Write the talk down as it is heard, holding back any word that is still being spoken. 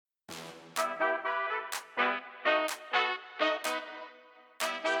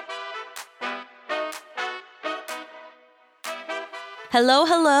Hello,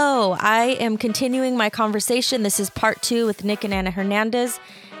 hello. I am continuing my conversation. This is part 2 with Nick and Anna Hernandez.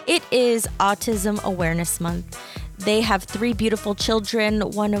 It is Autism Awareness Month. They have 3 beautiful children,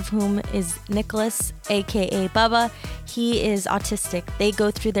 one of whom is Nicholas, aka Bubba. He is autistic. They go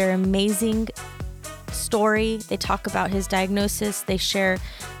through their amazing story. They talk about his diagnosis. They share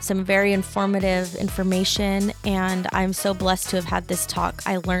some very informative information, and I'm so blessed to have had this talk.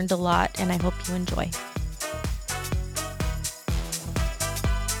 I learned a lot, and I hope you enjoy.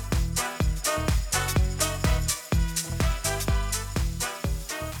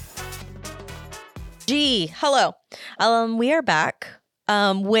 Hello. We are back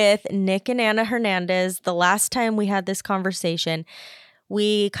with Nick and Anna Hernandez. The last time we had this conversation,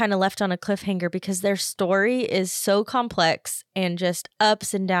 we kind of left on a cliffhanger because their story is so complex and just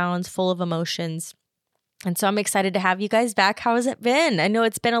ups and downs, full of emotions. And so I'm excited to have you guys back. How has it been? I know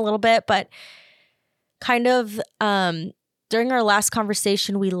it's been a little bit, but kind of during our last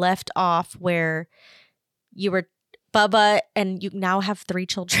conversation, we left off where you were Bubba and you now have 3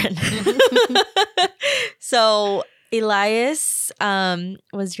 children. So Elias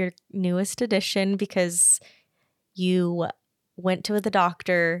was your newest addition because you went to the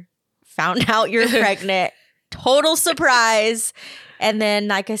doctor, found out you're pregnant, total surprise. And then,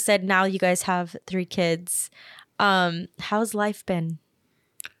 like I said, now you guys have 3 kids. How's life been?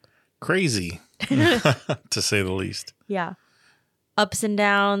 Crazy, to say the least. Yeah. Ups and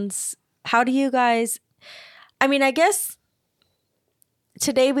downs. How do you guys... I guess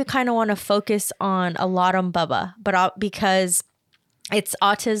today we kind of want to focus on a lot on Bubba, but because it's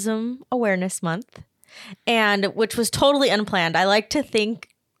Autism Awareness Month, and which was totally unplanned. I like to think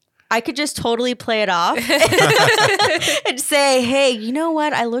I could just totally play it off and say, hey, you know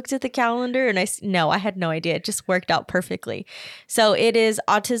what? I looked at the calendar and I had no idea. It just worked out perfectly. So it is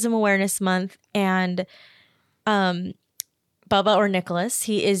Autism Awareness Month, and Bubba, or Nicholas,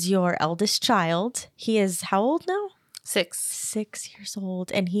 he is your eldest child. He is how old now? 6. 6 years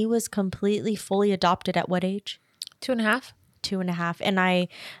old. And he was completely, fully adopted at what age? 2.5. 2.5. And I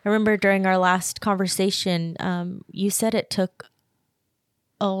remember during our last conversation, you said it took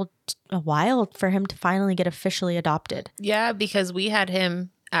a while for him to finally get officially adopted. Yeah, because we had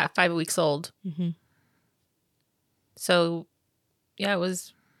him at 5 weeks old. Mm-hmm. So, yeah, it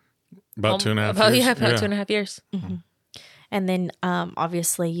was... About 2.5 years. Yeah, about 2.5 years. Mm-hmm. And then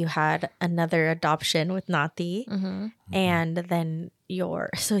obviously you had another adoption with Nati. Mm-hmm. And then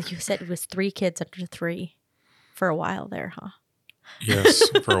so you said it was 3 kids under 3 for a while there, huh? Yes,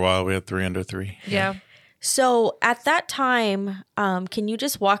 for a while we had 3 under 3. Yeah. So at that time, can you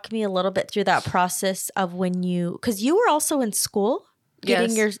just walk me a little bit through that process of when because you were also in school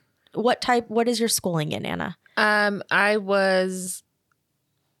getting Yes. what is your schooling in, Anna? I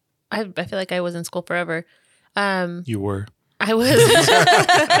feel like I was in school forever. You were. I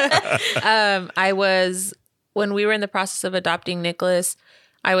was, when we were in the process of adopting Nicholas,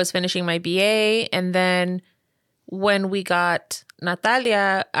 I was finishing my BA. And then when we got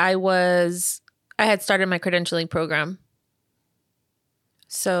Natalia, I had started my credentialing program.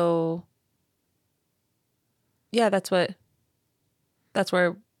 So yeah, that's where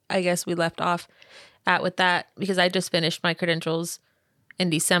I guess we left off at with that, because I just finished my credentials in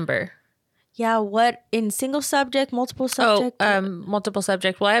December. Yeah, what in single subject, multiple subject? Multiple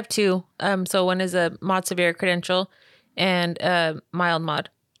subject. Well, I have 2. So one is a mod severe credential and mild mod.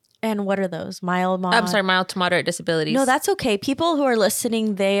 And what are those? Mild mod? I'm sorry, mild to moderate disabilities. No, that's okay. People who are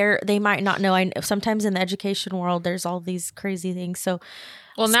listening they might not know. I know sometimes in the education world there's all these crazy things. So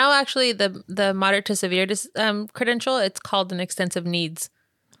well, now actually the moderate to severe credential, it's called an extensive needs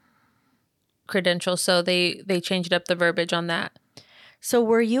credential. So they changed up the verbiage on that. So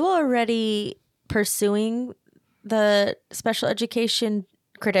were you already pursuing the special education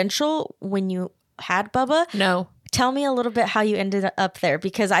credential when you had Bubba? No. Tell me a little bit how you ended up there,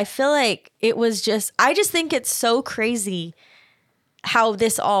 because I feel like I just think it's so crazy how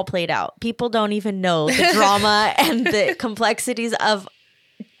this all played out. People don't even know the drama and the complexities of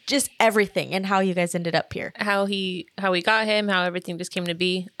just everything and how you guys ended up here. How we got him, how everything just came to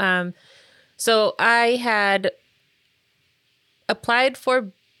be. So I had applied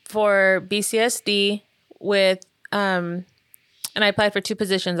for BCSD with, and I applied for 2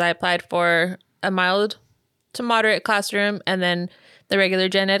 positions. I applied for a mild to moderate classroom and then the regular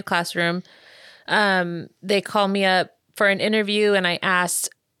gen ed classroom. They called me up for an interview and I asked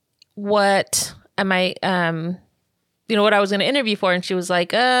what I was going to interview for. And she was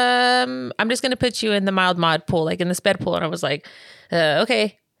like, I'm just going to put you in the mild mod pool, like in the SPED pool. And I was like,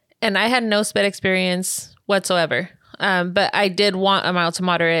 okay. And I had no SPED experience whatsoever. But I did want a mild to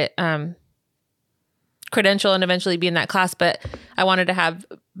moderate credential and eventually be in that class, but I wanted to have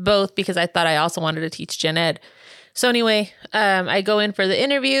both because I thought I also wanted to teach gen ed. So anyway, I go in for the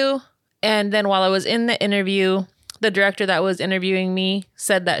interview, and then while I was in the interview, the director that was interviewing me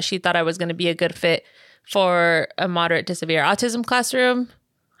said that she thought I was going to be a good fit for a moderate to severe autism classroom.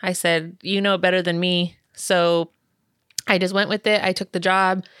 I said, you know better than me. So I just went with it. I took the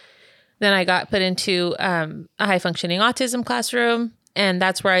job. Then I got put into a high functioning autism classroom, and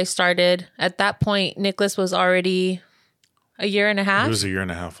that's where I started. At that point, Nicholas was already a year and a half. He was a year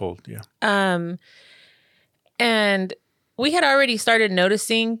and a half old, yeah. And we had already started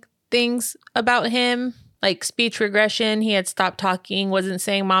noticing things about him, like speech regression. He had stopped talking, wasn't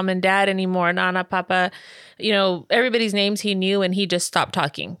saying mom and dad anymore, nana, papa. You know, everybody's names he knew, and he just stopped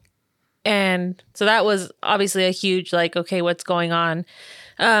talking. And so that was obviously a huge, like, okay, what's going on?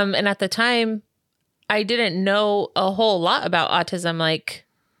 And at the time, I didn't know a whole lot about autism,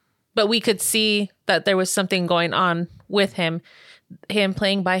 but we could see that there was something going on with him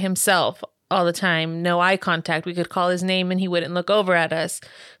playing by himself all the time, no eye contact. We could call his name and he wouldn't look over at us,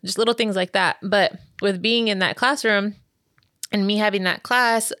 just little things like that. But with being in that classroom and me having that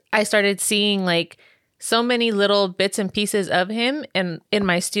class, I started seeing like so many little bits and pieces of him and in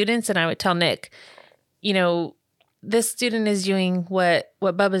my students. And I would tell Nick, you know, this student is doing what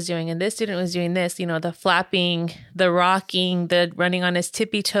Bubba's doing, and this student was doing this, you know, the flapping, the rocking, the running on his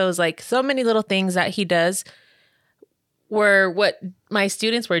tippy toes, like so many little things that he does were what my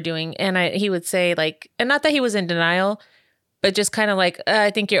students were doing. And he would say like, and not that he was in denial, but just kind of like, I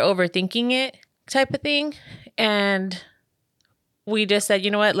think you're overthinking it type of thing. And we just said,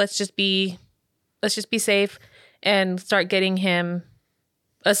 you know what, let's just be safe and start getting him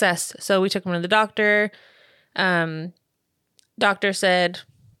assessed. So we took him to the doctor. Doctor said,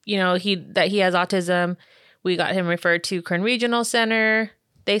 you know, that he has autism. We got him referred to Kern Regional Center.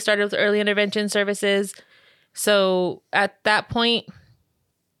 They started with early intervention services. So at that point,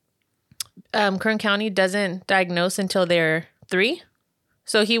 Kern County doesn't diagnose until they're 3.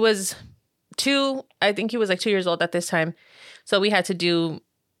 So he was 2. I think he was like 2 years old at this time. So we had to do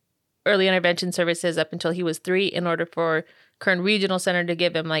early intervention services up until he was 3 in order for Kern Regional Center to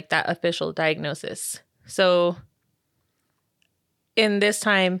give him like that official diagnosis. So in this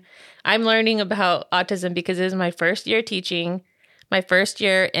time, I'm learning about autism because it is my first year teaching, my first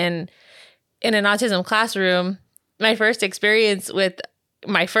year in an autism classroom, my first experience with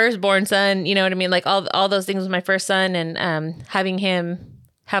my firstborn son, you know what I mean? Like all those things with my first son, and having him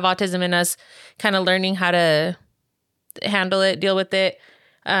have autism in us, kind of learning how to handle it, deal with it.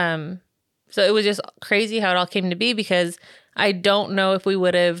 So it was just crazy how it all came to be, because I don't know if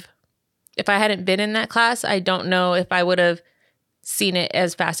I hadn't been in that class, I don't know if I would have seen it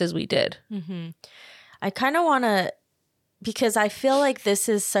as fast as we did. Mm-hmm. I kind of want to, because I feel like this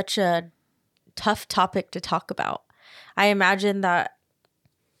is such a tough topic to talk about. I imagine that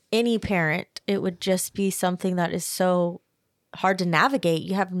any parent, it would just be something that is so hard to navigate.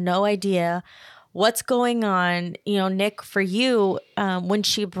 You have no idea what's going on. You know, Nick, for you, when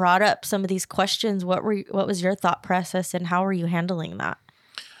she brought up some of these questions, what was your thought process and how were you handling that?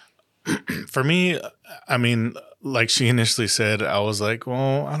 For me, I mean, like she initially said, I was like,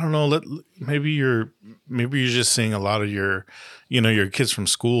 well, I don't know. Maybe you're just seeing a lot of your kids from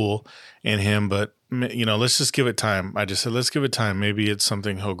school in him, but you know, let's just give it time. I just said, let's give it time. Maybe it's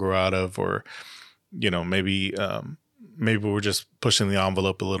something he'll grow out of, or, you know, maybe we're just pushing the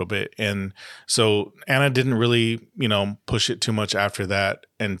envelope a little bit. And so Anna didn't really, you know, push it too much after that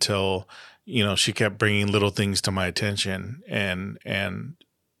until, you know, she kept bringing little things to my attention, and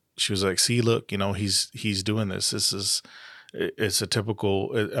she was like, see, look, you know, he's doing this. It's a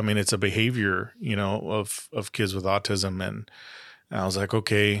typical, I mean, it's a behavior, you know, of kids with autism. And I was like,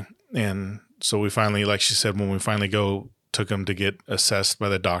 okay. And so we finally, like she said, when we finally took him to get assessed by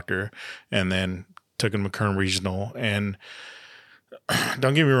the doctor, and then took him to Kern Regional. And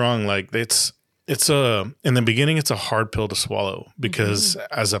don't get me wrong, like in the beginning, it's a hard pill to swallow, because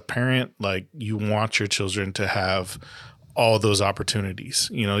as a parent, like, you want your children to have all those opportunities.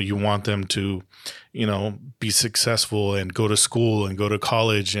 You know, you want them to, you know, be successful and go to school and go to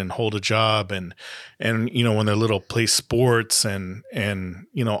college and hold a job, and you know, when they're little, play sports and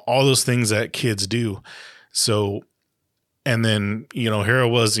you know, all those things that kids do. So, and then, you know, here I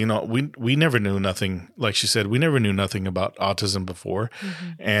was, you know, we never knew nothing. Like she said, we never knew nothing about autism before. Mm-hmm.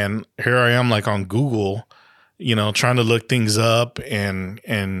 And here I am, like, on Google, you know, trying to look things up and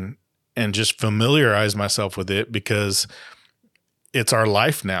just familiarize myself with it, because it's our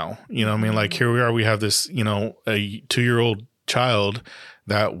life now. You know what I mean? Like, here we are, we have this, you know, a 2-year-old child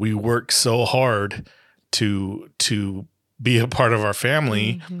that we work so hard to be a part of our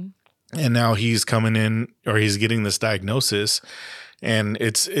family. Mm-hmm. And now he's coming in, or he's getting this diagnosis, and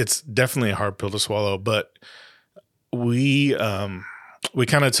it's definitely a hard pill to swallow. But we kind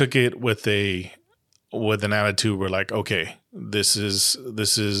of took it with an attitude. We're like, okay, this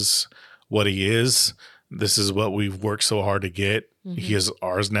is what he is. This is what we've worked so hard to get. He is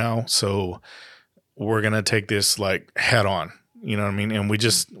ours now, so we're gonna take this like head on. You know what I mean? And we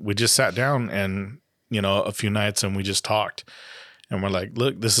just sat down and, a few nights, and we just talked. And we're like,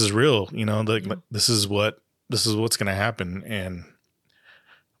 look, this is real, like this is what's going to happen. And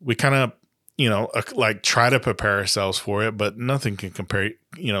we kind of, like try to prepare ourselves for it, but nothing can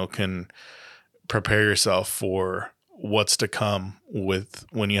can prepare yourself for what's to come with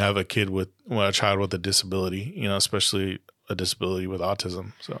when you have a child with a disability, especially a disability with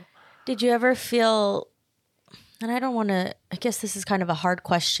autism. So did you ever feel, and I guess this is kind of a hard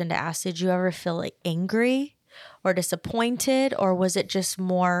question to ask, did you ever feel like angry or disappointed, or was it just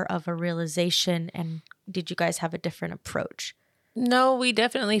more of a realization, and did you guys have a different approach? No, we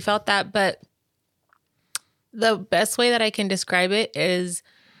definitely felt that, but the best way that I can describe it is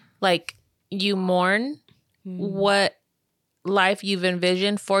like you mourn what life you've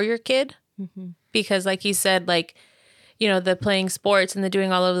envisioned for your kid. Because like he said, like, the playing sports and the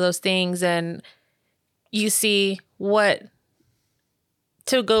doing all of those things, and you see what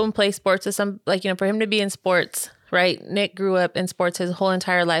to go and play sports with some, like, for him to be in sports, right? Nick grew up in sports his whole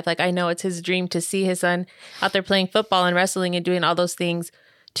entire life. Like, I know it's his dream to see his son out there playing football and wrestling and doing all those things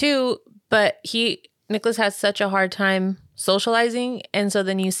too. But Nicholas has such a hard time socializing. And so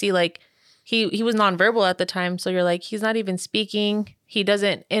then you see like, he was nonverbal at the time. So you're like, he's not even speaking. He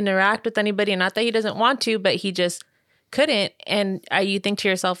doesn't interact with anybody. And not that he doesn't want to, but he just couldn't. And you think to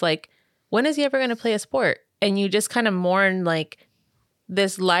yourself, like, when is he ever going to play a sport? And you just kind of mourn like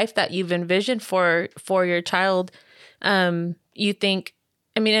this life that you've envisioned for your child. You think,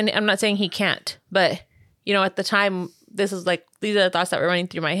 and I'm not saying he can't, but at the time, this is like, these are the thoughts that were running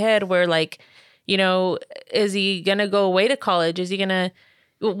through my head where like, is he going to go away to college?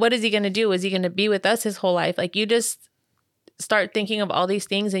 What is he going to do? Is he going to be with us his whole life? Like, you just start thinking of all these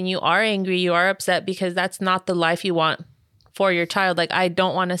things, and you are angry, you are upset, because that's not the life you want for your child. Like, I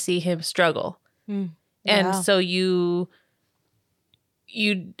don't want to see him struggle. And so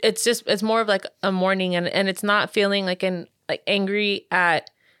it's more of like a mourning, and it's not feeling like angry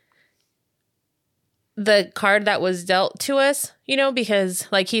at the card that was dealt to us, because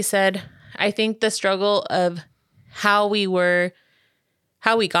like he said, I think the struggle of how we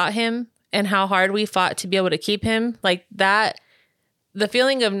got him and how hard we fought to be able to keep him, like that, the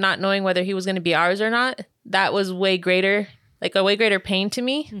feeling of not knowing whether he was going to be ours or not, that was way greater, like a way greater pain to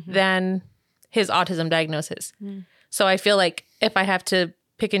me than his autism diagnosis. So I feel like if I have to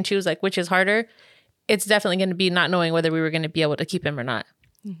pick and choose, like, which is harder, it's definitely going to be not knowing whether we were going to be able to keep him or not.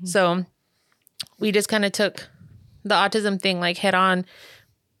 So we just kind of took the autism thing like head on.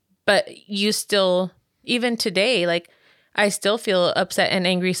 But you still, even today, like, I still feel upset and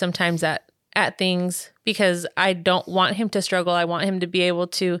angry sometimes at things, because I don't want him to struggle. I want him to be able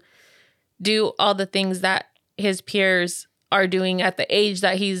to do all the things that his peers are doing at the age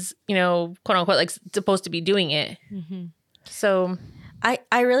that he's, quote unquote, like supposed to be doing it. So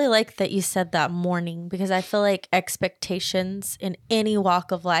I really like that you said that mourning, because I feel like expectations in any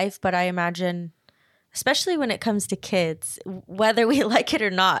walk of life, but I imagine, especially when it comes to kids, whether we like it or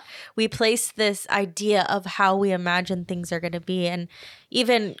not, we place this idea of how we imagine things are going to be. And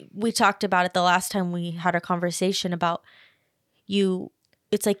even we talked about it the last time we had a conversation about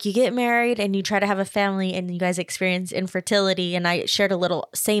it's like you get married and you try to have a family and you guys experience infertility. And I shared a little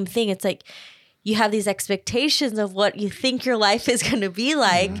same thing. It's like you have these expectations of what you think your life is going to be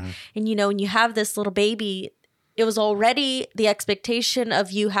like. And, when you have this little baby, it was already the expectation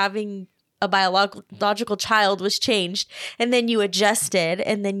of you having a biological child was changed, and then you adjusted,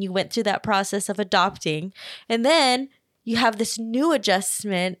 and then you went through that process of adopting, and then you have this new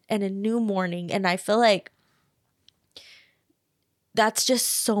adjustment and a new mourning. And I feel like that's just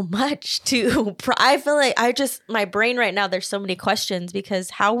so much I feel like my brain right now, there's so many questions, because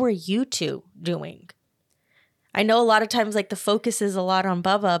how were you two doing? I know a lot of times like the focus is a lot on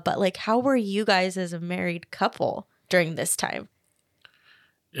Bubba, but like, how were you guys as a married couple during this time?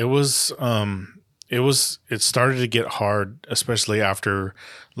 It started to get hard, especially after,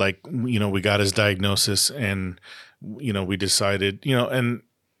 like, we got his diagnosis, and, we decided,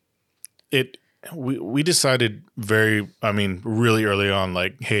 we decided really early on,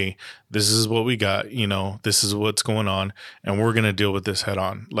 like, hey, this is what we got, this is what's going on, and we're going to deal with this head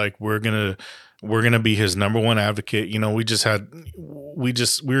on. Like, we're going to be his number one advocate. We were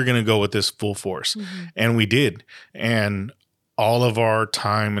going to go with this full force, and we did. And all of our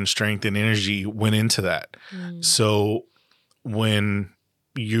time and strength and energy went into that. So when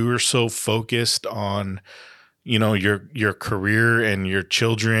you're so focused on, you know, your career and your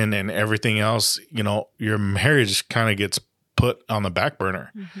children and everything else, you know, your marriage kind of gets put on the back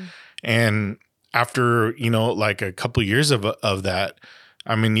burner. And after, you know, like a couple of years of that,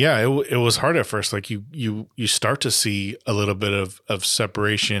 I mean, yeah, it was hard at first. Like you start to see a little bit of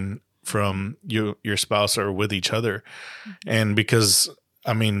separation from your spouse or with each other. And because,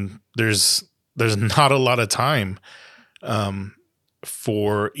 I mean, there's not a lot of time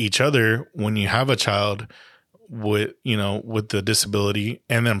for each other when you have a child with, you know, with the disability,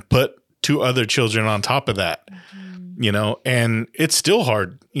 and then put 2 other children on top of that, you know, and it's still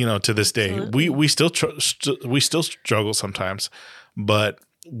hard, you know, to this day. We still struggle sometimes, but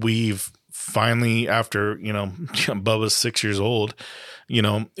we've finally, after, you know, Bubba's 6 years old, you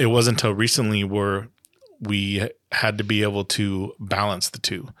know, it wasn't until recently where we had to be able to balance the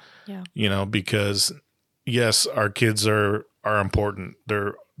two, you know, because yes, our kids are important.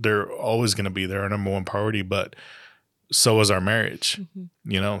 They're always going to be there, our number one priority, but so is our marriage,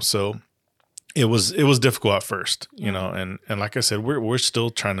 you know? So it was difficult at first, you know, and like I said, we're still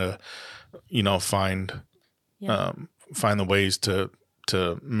trying to, you know, find the ways to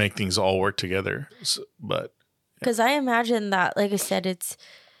make things all work together. So, but because I imagine that, like I said,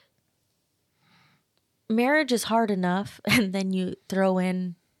 marriage is hard enough, and then you throw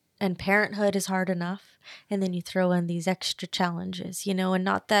in, and parenthood is hard enough, and then you throw in these extra challenges, you know, and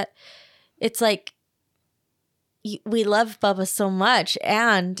not that it's like we love Bubba so much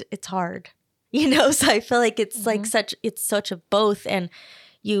and it's hard, you know, so I feel like it's like it's such a both. And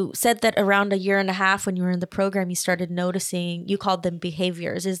you said that around 1.5 years when you were in the program, you started noticing, you called them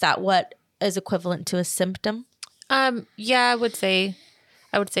behaviors. Is that what is equivalent to a symptom? Yeah, I would say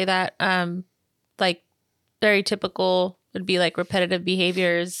that, like very typical would be like repetitive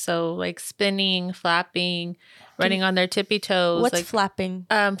behaviors. So like spinning, flapping, running on their tippy toes. What's like flapping?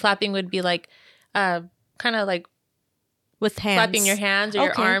 Flapping would be like, kind of like with hands, flapping your hands or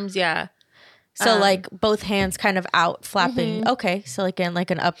your arms. Yeah. So like both hands kind of out flapping. Okay. So again,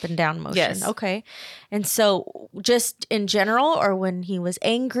 like an up and down motion. Yes. Okay. And so just in general, or when he was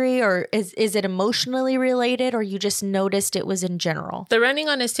angry, or is it emotionally related, or you just noticed it was in general? The running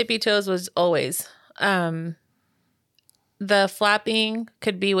on his tippy toes was always. The flapping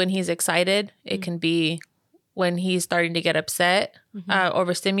could be when he's excited. It can be when he's starting to get upset,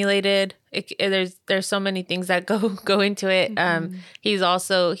 overstimulated. There's so many things that go into it. He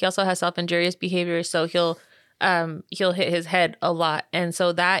also has self-injurious behavior, so he'll hit his head a lot, and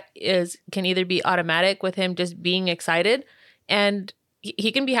so that can either be automatic with him just being excited, and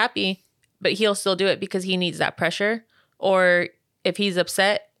he can be happy, but he'll still do it because he needs that pressure. Or if he's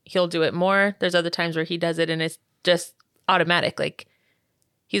upset, he'll do it more. There's other times where he does it and it's just automatic. Like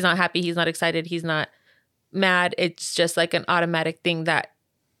he's not happy, he's not excited, he's not mad. It's just like an automatic thing that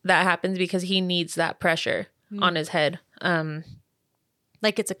happens because he needs that pressure on his head.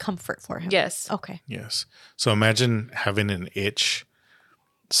 Like it's a comfort for him. Yes. Okay. yes. So imagine having an itch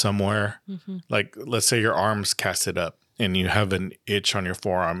somewhere, like let's say your arm's casted up and you have an itch on your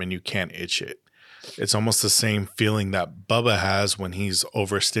forearm and you can't itch it. It's almost the same feeling that Bubba has when he's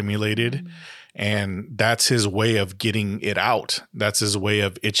overstimulated. And that's his way of getting it out. That's his way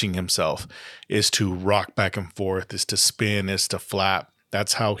of itching himself, is to rock back and forth, is to spin, is to flap.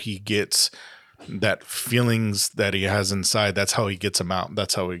 That's how he gets that feelings that he has inside. That's how he gets them out.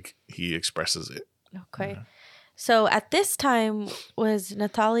 That's how he expresses it. Okay. So at this time, was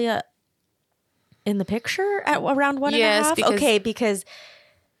Natalia in the picture at around 1.5? Because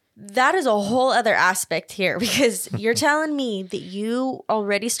that is a whole other aspect here, because you're telling me that you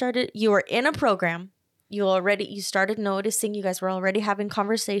were in a program, you started noticing, you guys were already having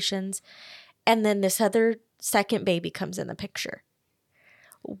conversations, and then this other second baby comes in the picture.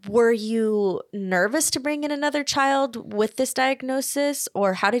 Were you nervous to bring in another child with this diagnosis,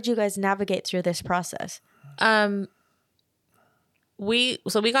 or how did you guys navigate through this process? We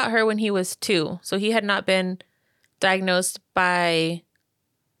got her when he was 2. So he had not been diagnosed by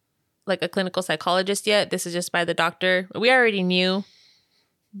like a clinical psychologist yet. This is just by the doctor. We already knew,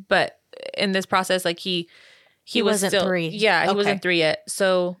 but in this process, like he wasn't still 3. Yeah, he wasn't 3 yet.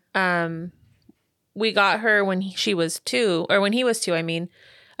 So we got her when she was 2, or when he was 2, I mean.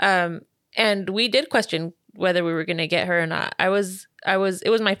 And we did question whether we were going to get her or not. It was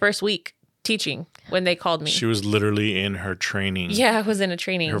my first week teaching when they called me. She was literally in her training. Yeah, I was in a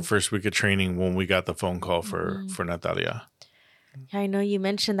training. Her first week of training when we got the phone call for Natalia. I know you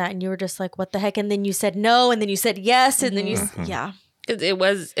mentioned that and you were just like, what the heck? And then you said no, and then you said yes, and then yeah. It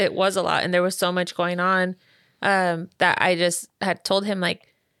was a lot, and there was so much going on. that I just had told him, like,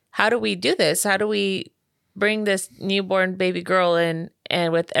 how do we do this? How do we bring this newborn baby girl in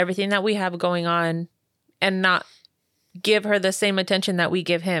and with everything that we have going on and not give her the same attention that we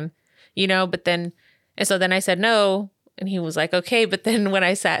give him, but then, and so then I said no. And he was like, okay. But then when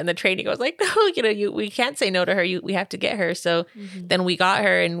I sat in the training, I was like, no, we can't say no to her. We have to get her. So then we got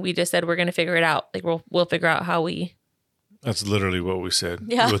her and we just said, we're going to figure it out. Like we'll figure out how we. That's literally what we said.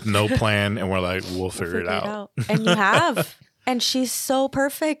 Yeah. With no plan. And we're like, we'll figure it out. And you have. And she's so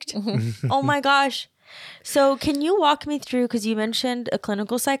perfect. Oh my gosh. So can you walk me through, because you mentioned a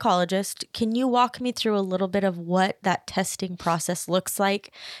clinical psychologist, can you walk me through a little bit of what that testing process looks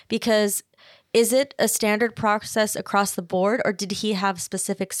like? Because is it a standard process across the board, or did he have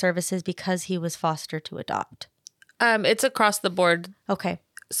specific services because he was foster to adopt? It's across the board. Okay.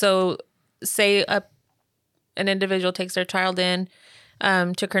 So say an individual takes their child in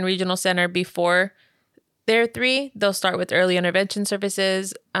to Kern Regional Center before they're 3, they'll start with early intervention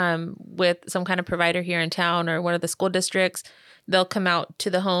services with some kind of provider here in town or one of the school districts. They'll come out to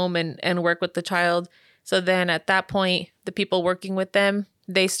the home and work with the child. So then at that point, the people working with them,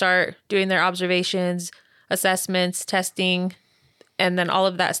 they start doing their observations, assessments, testing, and then all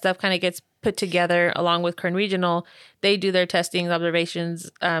of that stuff kind of gets put together along with Kern Regional. They do their testing,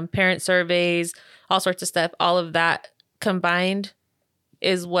 observations, parent surveys, all sorts of stuff. All of that combined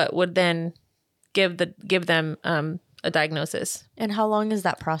is what would then give them a diagnosis. And how long is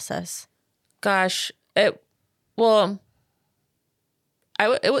that process? Gosh, it took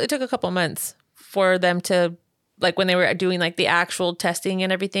a couple months for them to, like, when they were doing like the actual testing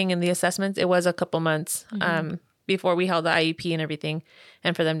and everything and the assessments, it was a couple months before we held the IEP and everything,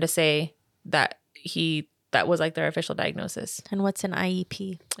 and for them to say that that was like their official diagnosis. And what's an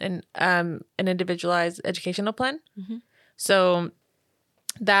IEP? And an individualized educational plan. So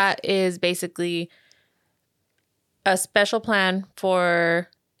that is basically a special plan for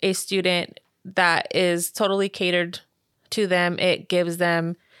a student that is totally catered to them. It gives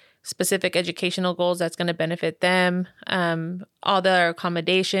them specific educational goals that's going to benefit them, all their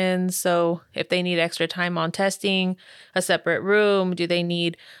accommodations. So if they need extra time on testing, a separate room, do they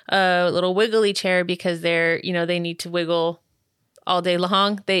need a little wiggly chair because they need to wiggle all day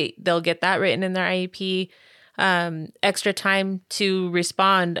long, they'll get that written in their IEP. Extra time to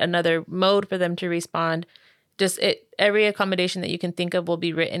respond, another mode for them to respond. Every accommodation that you can think of will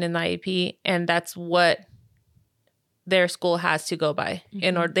be written in the IEP, and that's what their school has to go by.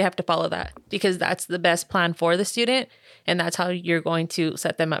 In order, they have to follow that because that's the best plan for the student, and that's how you're going to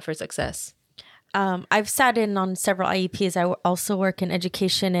set them up for success. I've sat in on several IEPs. I also work in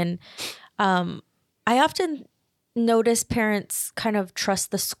education, and I often notice parents kind of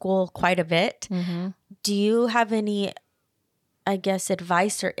trust the school quite a bit. Do you have any, I guess,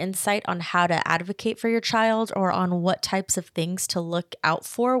 advice or insight on how to advocate for your child, or on what types of things to look out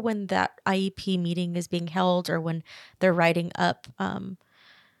for when that IEP meeting is being held, or when they're writing up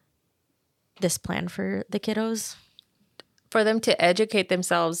this plan for the kiddos? For them to educate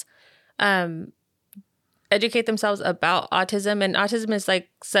themselves about autism. And autism is like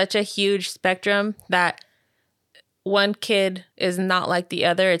such a huge spectrum that one kid is not like the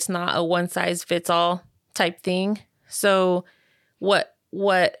other. It's not a one size fits all type thing. So what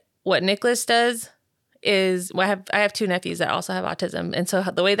Nicholas does is, I have 2 nephews that also have autism. And so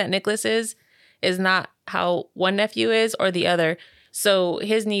the way that Nicholas is not how one nephew is or the other. So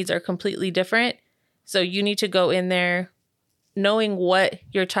his needs are completely different. So you need to go in there knowing what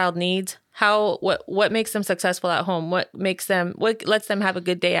your child needs, what makes them successful at home, what lets them have a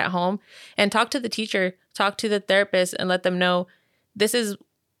good day at home, and talk to the teacher, talk to the therapist, and let them know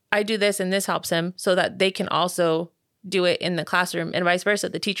I do this and this helps him, so that they can also do it in the classroom, and vice versa.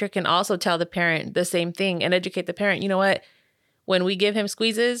 The teacher can also tell the parent the same thing and educate the parent. You know what? When we give him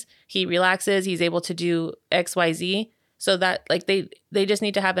squeezes, he relaxes, he's able to do X, Y, Z. So that like they just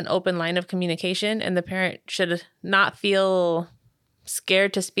need to have an open line of communication, and the parent should not feel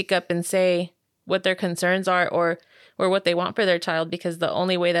scared to speak up and say what their concerns are or what they want for their child, because the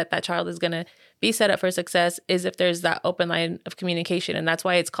only way that child is going to be set up for success is if there's that open line of communication. And that's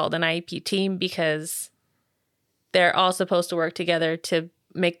why it's called an IEP team, because they're all supposed to work together to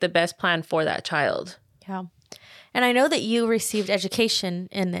make the best plan for that child. Yeah. And I know that you received education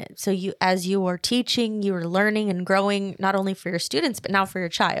in it. So as you were teaching, you were learning and growing, not only for your students, but now for your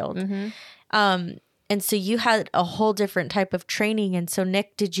child. And so you had a whole different type of training. And so,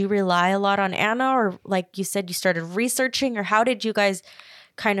 Nick, did you rely a lot on Anna, or like you said, you started researching, or how did you guys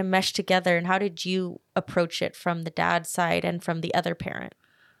kind of mesh together, and how did you approach it from the dad's side and from the other parent?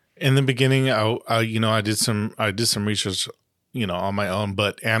 In the beginning, I did some research, on my own,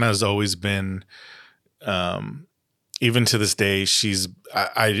 but Anna's always been even to this day,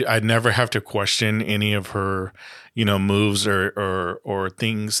 I never have to question any of her, moves or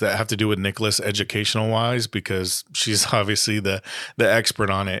things that have to do with Nicholas educational wise, because she's obviously the expert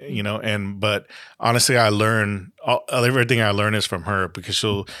on it, but honestly, I learn everything I learn is from her, because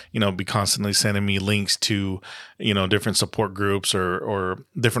she'll, be constantly sending me links to, different support groups or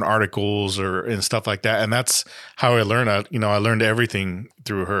different articles and stuff like that. And that's how I learn. I learned everything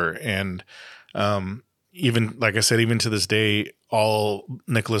through her. And, even like I said, even to this day, all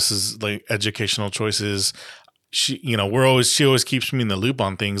Nicholas's like educational choices, she always keeps me in the loop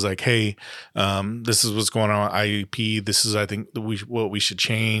on things like, hey, this is what's going on with IEP. This is, I think, what we should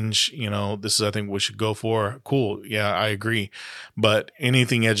change. This is, I think, what we should go for. Cool. Yeah, I agree. But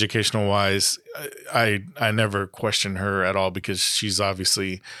anything educational wise, I never question her at all, because she's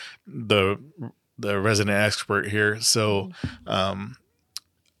obviously the resident expert here. So,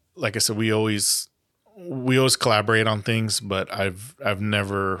 like I said, we always collaborate on things, but I've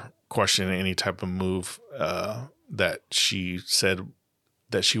never questioned any type of move that she said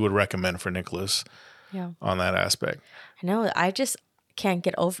that she would recommend for Nicholas. Yeah. On that aspect. I know. I just can't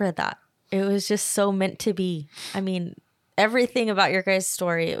get over that. It was just so meant to be. I mean, everything about your guys'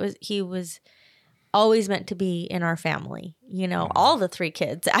 story, he was always meant to be in our family. All the 3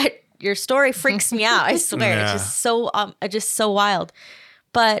 kids. Your story freaks me out. I swear. Yeah. It's just so wild.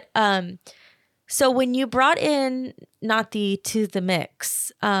 But so when you brought in Nati to the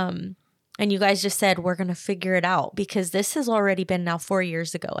mix, and you guys just said, we're going to figure it out, because this has already been now 4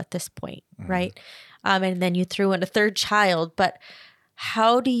 years ago at this point, right? And then you threw in a 3rd child. But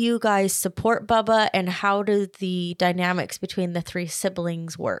how do you guys support Bubba, and how do the dynamics between the 3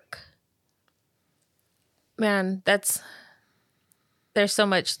 siblings work? Man, there's so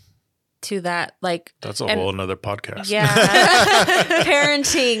much to that. Like, that's a whole nother podcast. Yeah.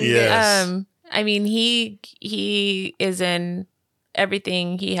 Parenting. Yes. I mean, he is in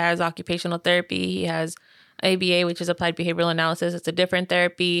everything. He has occupational therapy. He has ABA, which is applied behavioral analysis. It's a different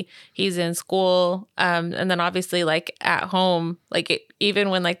therapy. He's in school. And then obviously, like, at home, like, even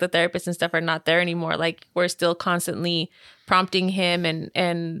when like the therapists and stuff are not there anymore, like, we're still constantly prompting him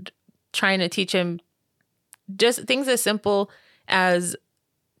and trying to teach him just things as simple as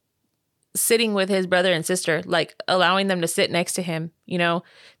sitting with his brother and sister, like allowing them to sit next to him,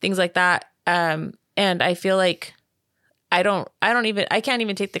 things like that. And I feel like I can't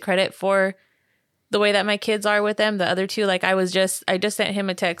even take the credit for the way that my kids are with them. The other 2, like, I just sent him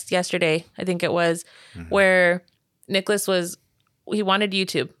a text yesterday, I think it was, where Nicholas he wanted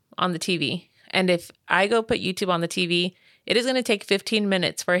YouTube on the TV. And if I go put YouTube on the TV, it is going to take 15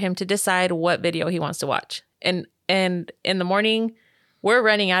 minutes for him to decide what video he wants to watch. And in the morning, we're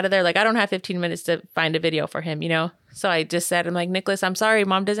running out of there. Like, I don't have 15 minutes to find a video for him, So I just said, I'm like, Nicholas, I'm sorry,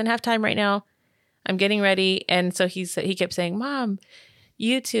 Mom doesn't have time right now. I'm getting ready. And so he kept saying, Mom,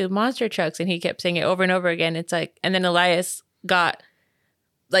 YouTube, monster trucks. And he kept saying it over and over again. It's like, and then Elias got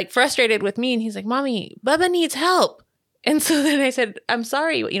like frustrated with me, and he's like, Mommy, Bubba needs help. And so then I said, I'm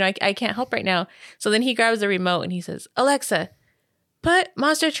sorry, I can't help right now. So then he grabs the remote and he says, Alexa, put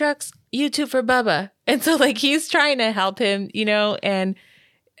monster trucks YouTube for Bubba. And so like, he's trying to help him, and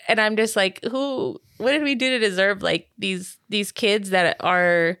I'm just like, what did we do to deserve like these kids that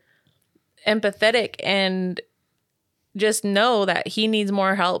are empathetic and just know that he needs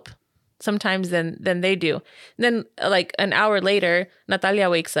more help sometimes than they do. And then like an hour later, Natalia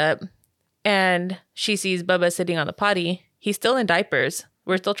wakes up and she sees Bubba sitting on the potty. He's still in diapers.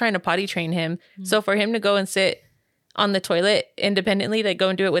 We're still trying to potty train him. Mm-hmm. So for him to go and sit on the toilet independently, like go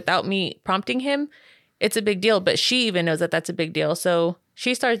and do it without me prompting him, it's a big deal. But she even knows that that's a big deal. So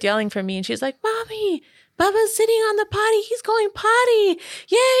she starts yelling for me and she's like, Mommy, Bubba's sitting on the potty. He's going potty.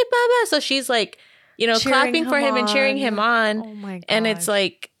 Yay, Bubba. So she's like, clapping for him and cheering him on. Oh my God. And it's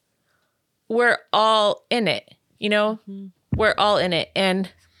like, we're all in it, Mm-hmm. We're all in it. And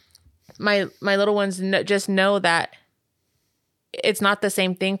my little ones just know that it's not the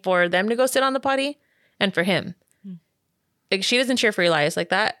same thing for them to go sit on the potty and for him. Like, she doesn't cheer for Elias like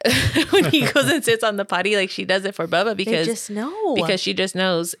that when he goes and sits on the potty. Like, she does it for Bubba because they just know. Because she just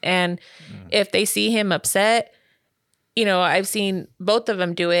knows. And if they see him upset, I've seen both of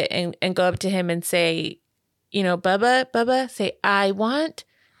them do it and go up to him and say, Bubba, say, I want.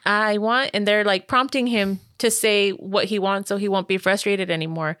 And they're like prompting him to say what he wants so he won't be frustrated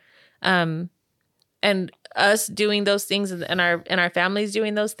anymore. And us doing those things and our families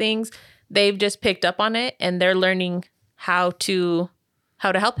doing those things, they've just picked up on it and they're learning how to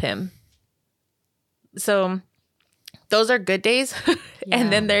help him. So those are good days. Yeah.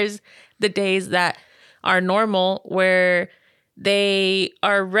 And then there's the days that are normal where they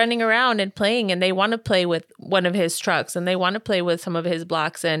are running around and playing, and they want to play with one of his trucks, and they want to play with some of his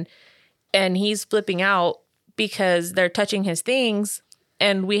blocks, and he's flipping out because they're touching his things,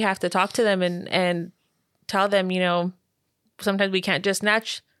 and we have to talk to them and tell them, you know, sometimes we can't just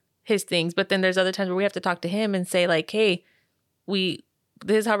snatch his things, but then there's other times where we have to talk to him and say like, hey,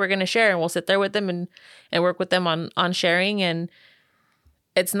 this is how we're going to share, and we'll sit there with them and work with them on sharing. And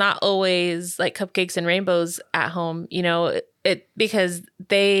it's not always like cupcakes and rainbows at home, you know, because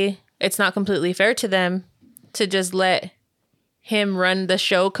it's not completely fair to them to just let him run the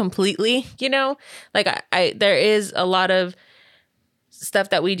show completely, you know, like there is a lot of stuff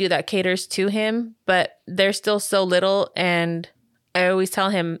that we do that caters to him, but they're still so little. And I always tell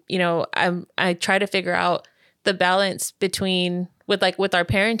him, you know, I try to figure out the balance between with our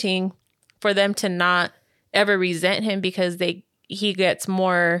parenting for them to not ever resent him because he gets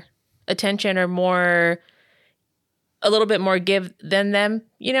more attention or a little bit more give than them,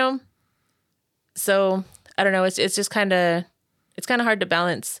 you know? So I don't know. It's just kind of hard to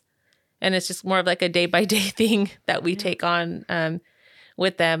balance. And it's just more of like a day by day thing that we take on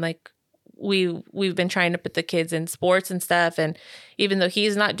with them. Like we've been trying to put the kids in sports and stuff. And even though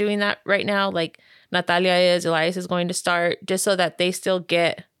he's not doing that right now, like Natalia Elias is going to start, just so that they still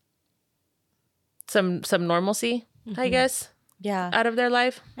get some normalcy, I guess. Yeah. Out of their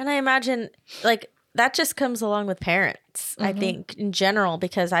life. And I imagine like that just comes along with parents, I think, in general,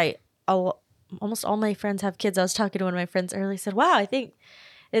 because almost all my friends have kids. I was talking to one of my friends earlier, said, wow, I think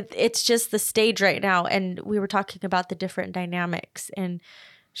it's just the stage right now. And we were talking about the different dynamics. And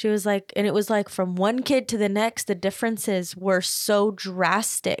she was like, and it was like from one kid to the next, the differences were so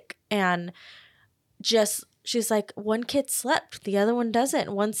drastic. And just, she's like, one kid slept, the other one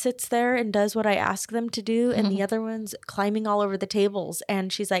doesn't. One sits there and does what I ask them to do, and the other one's climbing all over the tables.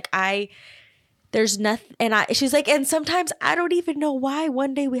 And she's like, there's nothing. And she's like, and sometimes I don't even know why.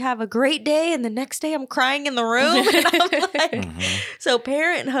 One day we have a great day, and the next day I'm crying in the room. And I'm like, so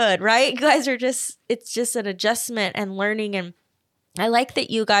parenthood, right? You guys are it's just an adjustment and learning. And I like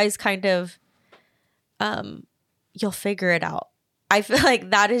that you guys kind of, you'll figure it out. I feel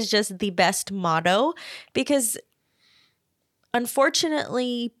like that is just the best motto, because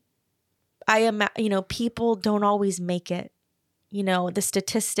unfortunately, people don't always make it. You know, the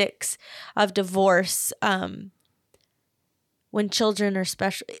statistics of divorce, when children are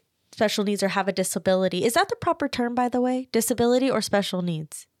special needs or have a disability. Is that the proper term, by the way? Disability or special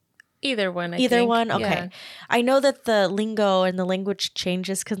needs? Either one, I think. Either one? Okay. Yeah. I know that the lingo and the language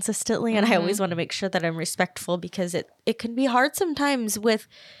changes consistently, and I always want to make sure that I'm respectful, because it can be hard sometimes with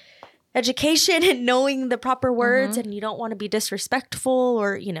education and knowing the proper words, and you don't want to be disrespectful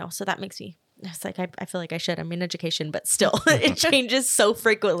or, you know, so that makes me, it's like, I feel like I should. I'm in education, but still, it changes so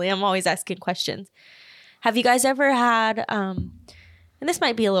frequently. I'm always asking questions. Have you guys ever had, and this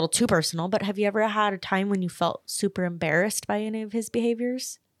might be a little too personal, but have you ever had a time when you felt super embarrassed by any of his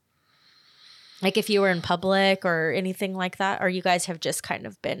behaviors? Like if you were in public or anything like that, or you guys have just kind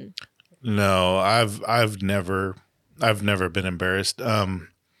of been? No, I've never been embarrassed.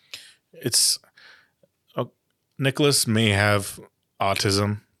 Nicholas may have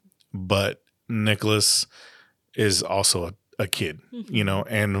autism, but Nicholas is also a kid, you know,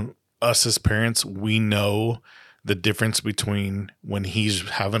 and us as parents, we know the difference between when he's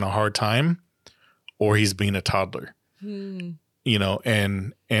having a hard time or he's being a toddler, you know,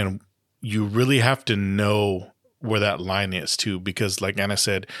 and you really have to know where that line is too, because like Anna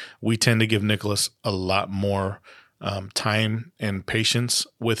said, we tend to give Nicholas a lot more time and patience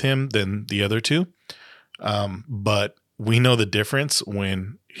with him than the other two. But we know the difference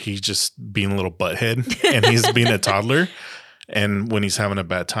when he's just being a little butthead and he's being a toddler, and when he's having a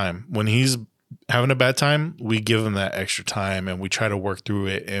bad time. When he's having a bad time, we give him that extra time and we try to work through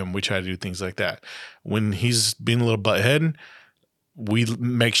it, and we try to do things like that. When he's being a little butthead, we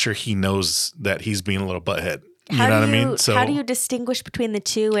make sure he knows that he's being a little butthead. You know what I mean? So how do you distinguish between the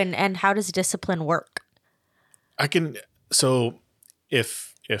two, and how does discipline work? It's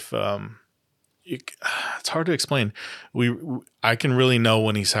hard to explain. I can really know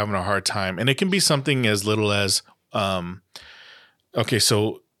when he's having a hard time, and it can be something as little as, okay,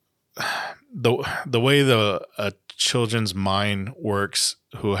 so the way a children's mind works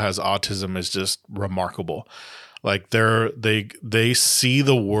who has autism is just remarkable. Like they see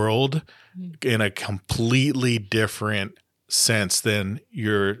the world in a completely different sense than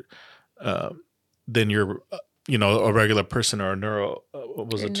your you know, a regular person or a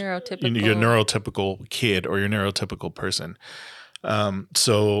neurotypical kid or your neurotypical person.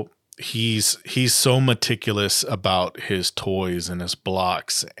 So he's so meticulous about his toys and his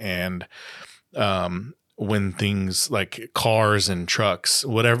blocks, and when things like cars and trucks,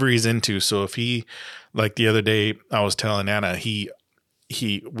 whatever he's into. So if he, like the other day, I was telling Anna,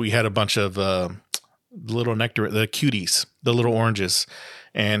 we had a bunch of little nectar, the cuties, the little oranges,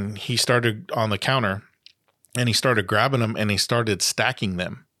 and he started on the counter and he started grabbing them and he started stacking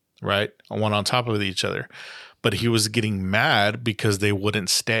them, right? One on top of each other. But he was getting mad because they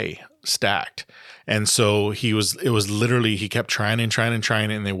wouldn't stay stacked. And so it was literally, he kept trying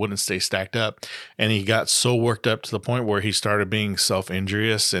and they wouldn't stay stacked up. And he got so worked up to the point where he started being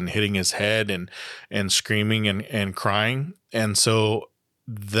self-injurious and hitting his head and screaming and crying. And so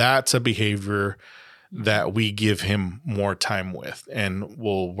that's a behavior that we give him more time with, and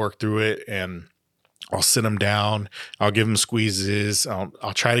we'll work through it, and I'll sit him down. I'll give him squeezes.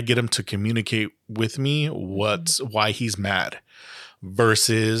 I'll try to get him to communicate with me why he's mad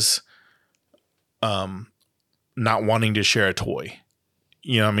versus not wanting to share a toy,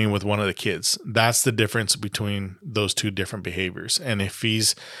 you know what I mean, with one of the kids. That's the difference between those two different behaviors. And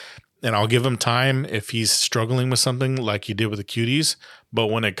and I'll give him time if he's struggling with something like he did with the cuties. But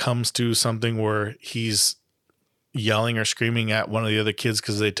when it comes to something where he's yelling or screaming at one of the other kids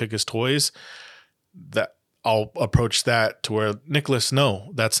because they took his toys, that I'll approach that to where, Nicholas,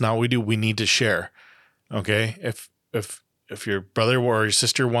 no, that's not what we do. We need to share. Okay. If your brother or your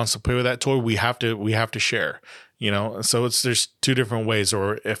sister wants to play with that toy, we have to share, you know? So there's two different ways.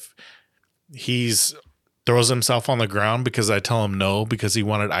 Or if he's throws himself on the ground because I tell him no because he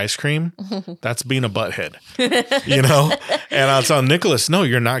wanted ice cream, that's being a butthead, you know? And I'll tell Nicholas, no,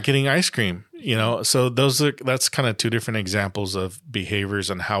 you're not getting ice cream, you know? So that's kind of two different examples of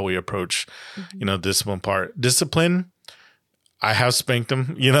behaviors and how we approach, you know, this one part. Discipline, I have spanked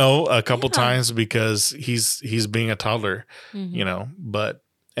him, you know, a couple times because he's being a toddler, you know, but,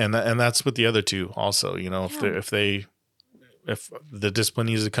 and that's with the other two also, you know, if the discipline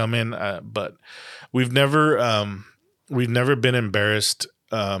needs to come in, but we've never been embarrassed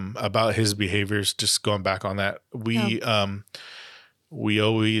about his behaviors. Just going back on that, we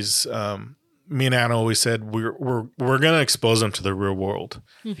always, me and Anna always said we're gonna expose him to the real world.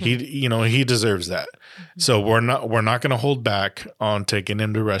 He deserves that. So we're not gonna hold back on taking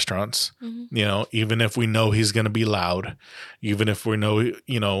him to restaurants. You know, even if we know he's gonna be loud, even if we know,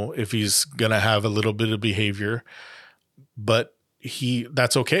 you know, if he's gonna have a little bit of behavior. But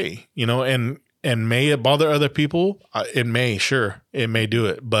that's okay, you know, and may it bother other people? It may do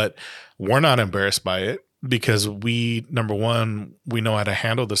it, but we're not embarrassed by it because number one, we know how to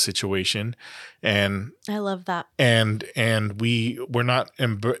handle the situation, and I love that. And we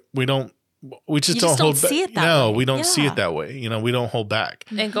don't see it that way. We don't see it that way. You know, we don't hold back.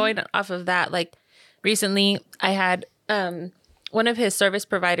 And going off of that, like recently I had one of his service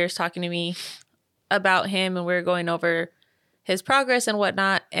providers talking to me about him, and we were going over his progress and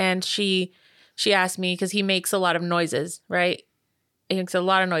whatnot. And she asked me, because he makes a lot of noises, right? He makes a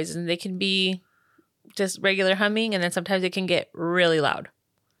lot of noises, and they can be just regular humming, and then sometimes it can get really loud.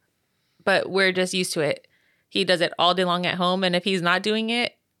 But we're just used to it. He does it all day long at home, and if he's not doing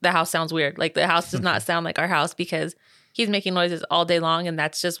it, the house sounds weird. Like the house does not sound like our house because he's making noises all day long, and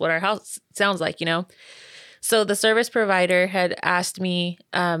that's just what our house sounds like, you know? So the service provider had asked me,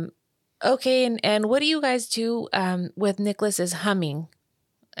 okay, and what do you guys do with Nicholas's humming?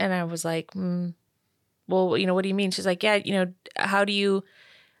 And I was like, well, you know, what do you mean? She's like, yeah, you know, how do you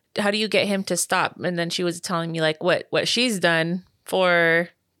get him to stop? And then she was telling me like what she's done for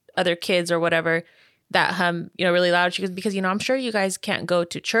other kids or whatever that hum, you know, really loud. She goes, because, you know, I'm sure you guys can't go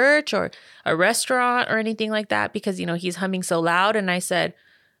to church or a restaurant or anything like that because, you know, he's humming so loud. And I said,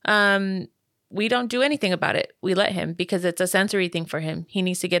 we don't do anything about it. We let him because it's a sensory thing for him. He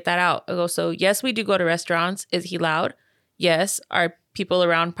needs to get that out. I go, so yes, we do go to restaurants. Is he loud? Yes. Are people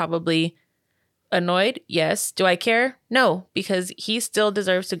around probably annoyed? Yes. Do I care? No, because he still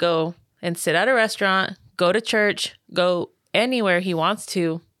deserves to go and sit at a restaurant, go to church, go anywhere he wants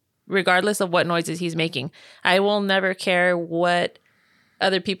to, regardless of what noises he's making. I will never care what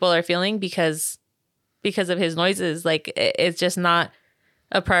other people are feeling because of his noises. Like it's just not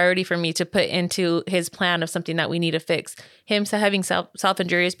a priority for me to put into his plan of something that we need to fix. Him having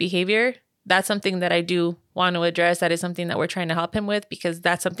self-injurious behavior, that's something that I do want to address. That is something that we're trying to help him with because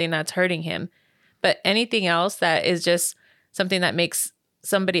that's something that's hurting him. But anything else that is just something that makes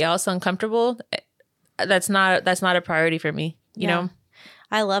somebody else uncomfortable, that's not a priority for me, you know?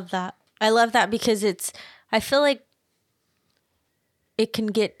 I love that. I love that because I feel like it can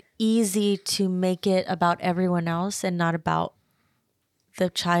get easy to make it about everyone else and not about the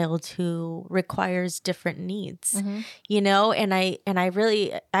child who requires different needs, you know? And I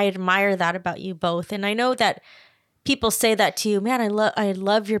admire that about you both. And I know that people say that to you, man, I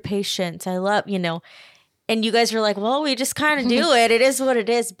love your patience. I love, you know, And you guys are like, well, we just kind of do it. It is what it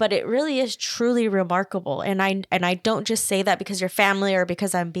is. But it really is truly remarkable. And I don't just say that because you're family or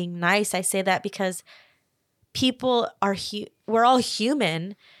because I'm being nice. I say that because people are, we're all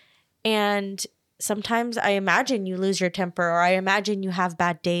human. And sometimes I imagine you lose your temper, or I imagine you have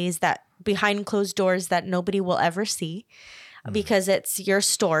bad days that behind closed doors that nobody will ever see because it's your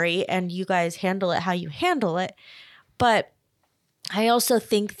story and you guys handle it how you handle it. But I also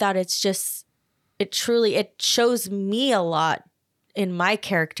think that it's just, it shows me a lot in my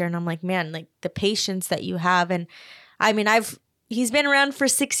character. And I'm like, man, like the patience that you have. And I mean, he's been around for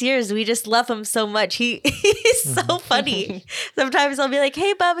 6 years. We just love him so much. He's so funny. Sometimes I'll be like,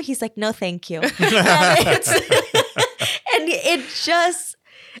 hey, Bubba. He's like, no, thank you. And it just,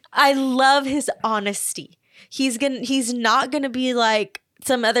 I love his honesty. He's not going to be like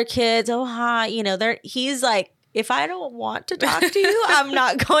some other kids. Oh, hi. You know, he's like, if I don't want to talk to you, I'm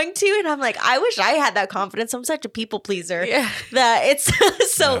not going to. And I'm like, I wish I had that confidence. I'm such a people pleaser that it's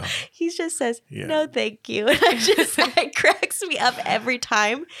so he just says, no, thank you. And it cracks me up every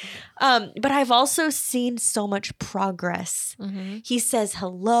time. But I've also seen so much progress. Mm-hmm. He says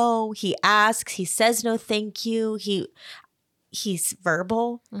hello. He asks. He says no, thank you. He's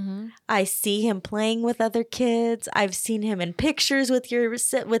verbal. Mm-hmm. I see him playing with other kids. I've seen him in pictures with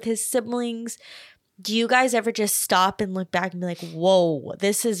his siblings. Do you guys ever just stop and look back and be like, whoa,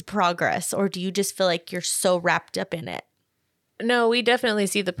 this is progress? Or do you just feel like you're so wrapped up in it? No, we definitely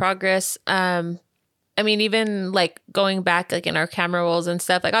see the progress. I mean, even like going back like in our camera rolls and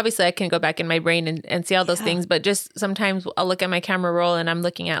stuff, like obviously I can go back in my brain and see all those things, but just sometimes I'll look at my camera roll and I'm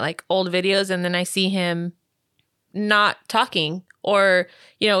looking at like old videos and then I see him not talking, or,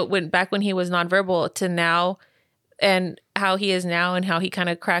 you know, back when he was nonverbal to now, and how he is now and how he kind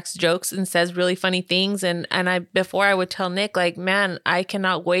of cracks jokes and says really funny things. And before I would tell Nick, like, man, I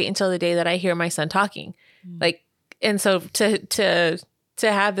cannot wait until the day that I hear my son talking. Like, and so to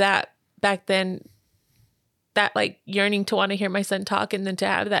have that back then, that like yearning to want to hear my son talk, and then to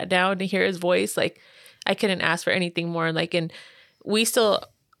have that now and to hear his voice, like I couldn't ask for anything more. Like, and we still,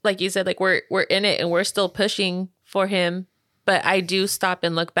 like you said, like we're in it and we're still pushing for him. But I do stop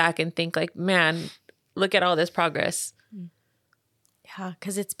and look back and think like, man, look at all this progress. Yeah,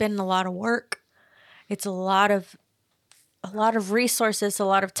 because it's been a lot of work. It's a lot of resources, a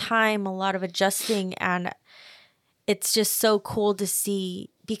lot of time, a lot of adjusting, and it's just so cool to see.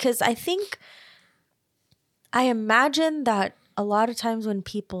 Because I imagine that a lot of times when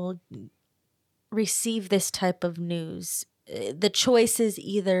people receive this type of news, the choice is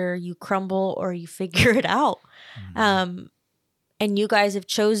either you crumble or you figure it out. Mm-hmm. And you guys have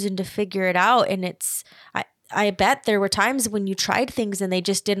chosen to figure it out. And I bet there were times when you tried things and they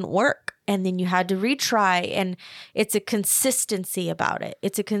just didn't work. And then you had to retry. And it's a consistency about it.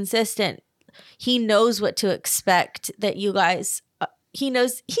 It's a consistent, he knows what to expect that you guys, he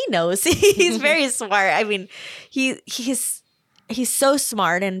knows. He's very smart. I mean, he's so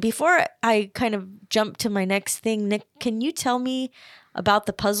smart. And before I kind of jump to my next thing, Nick, can you tell me about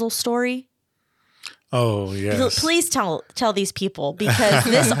the puzzle story? Oh, yes. Please tell these people, because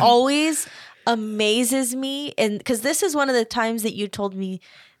this always amazes me. And because this is one of the times that you told me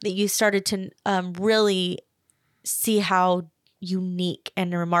that you started to really see how unique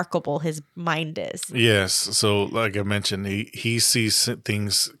and remarkable his mind is. Yes. So like I mentioned, he sees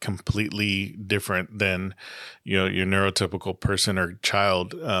things completely different than, you know, your neurotypical person or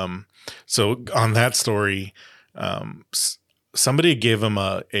child. So on that story, somebody gave him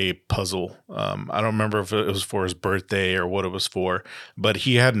a puzzle. I don't remember if it was for his birthday or what it was for, but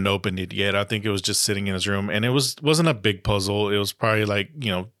he hadn't opened it yet. I think it was just sitting in his room, and it wasn't a big puzzle. It was probably like,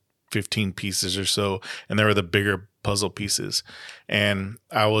 15 pieces or so, and there were the bigger puzzle pieces. And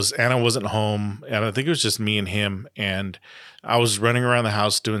Anna wasn't home, and I think it was just me and him, and I was running around the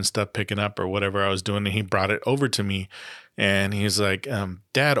house doing stuff, picking up or whatever I was doing, and he brought it over to me, and he's like,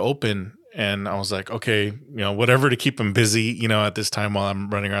 Dad, open. And I was like, okay, whatever to keep him busy, at this time while I'm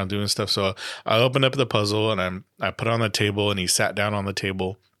running around doing stuff. So I opened up the puzzle and I put it on the table, and he sat down on the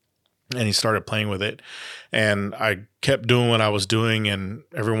table and he started playing with it. And I kept doing what I was doing. And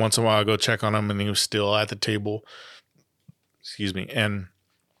every once in a while I go check on him, and he was still at the table. Excuse me. And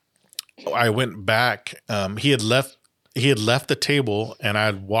I went back. He had left the table, and I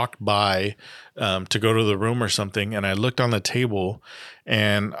had walked by to go to the room or something. And I looked on the table,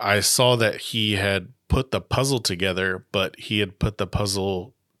 and I saw that he had put the puzzle together, but he had put the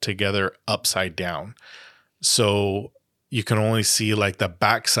puzzle together upside down. So you can only see like the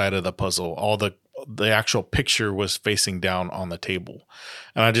back side of the puzzle. All the actual picture was facing down on the table.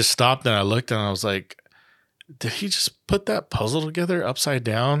 And I just stopped and I looked, and I was like, did he just put that puzzle together upside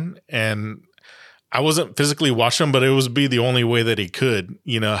down? And I wasn't physically watching him, but it would be the only way that he could,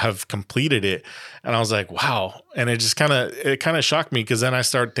 have completed it. And I was like, wow. And it just kind of shocked me, because then I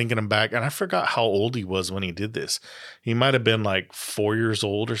started thinking him back, and I forgot how old he was when he did this. He might have been like 4 years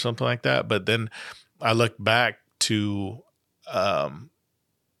old or something like that. But then I looked back to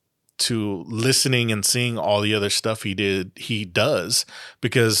listening and seeing all the other stuff he does,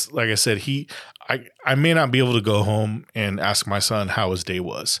 because like I said, I may not be able to go home and ask my son how his day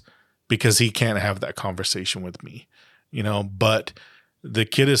was, because he can't have that conversation with me, but the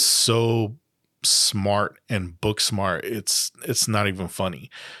kid is so smart and book smart. It's not even funny.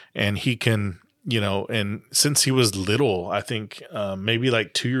 And he can, and since he was little, I think maybe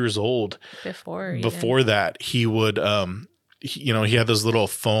like 2 years old, before that, he would, he had those little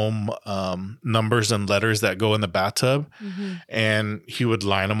foam numbers and letters that go in the bathtub, and he would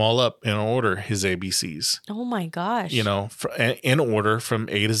line them all up in order, his ABCs. Oh my gosh. In order from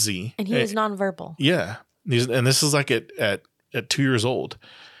A to Z. And he was nonverbal. Yeah. And this is like at 2 years old,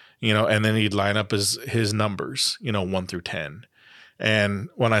 and then he'd line up his numbers, 1 through 10. And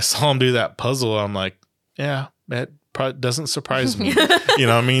when I saw him do that puzzle, I'm like, yeah, that doesn't surprise me.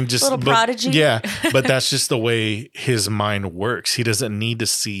 I mean? Just little prodigy. Yeah. But that's just the way his mind works. He doesn't need to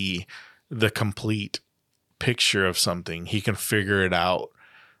see the complete picture of something. He can figure it out.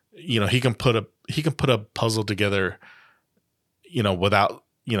 He can put a puzzle together, without,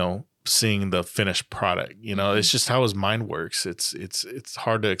 seeing the finished product. It's just how his mind works. It's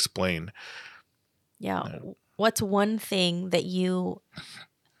hard to explain. Yeah. What's one thing that you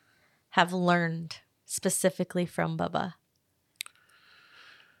have learned specifically from Bubba?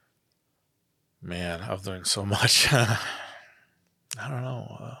 Man, I've learned so much. I don't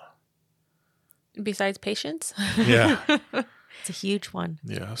know. Besides patience? Yeah. It's a huge one.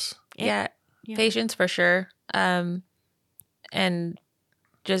 Yes. Yeah. Patience for sure. And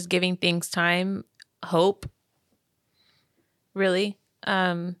just giving things time, hope, really.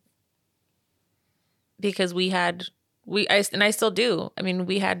 Because I still do. I mean,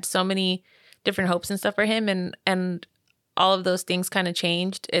 we had so many different hopes and stuff for him, and all of those things kind of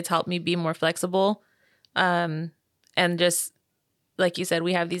changed. It's helped me be more flexible. And just like you said,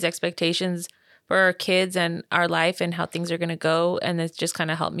 we have these expectations for our kids and our life and how things are going to go. And it's just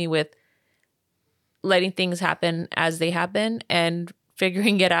kind of helped me with letting things happen as they happen and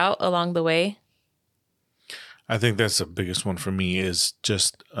figuring it out along the way. I think that's the biggest one for me, is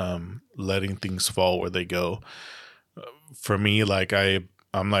just letting things fall where they go. For me, like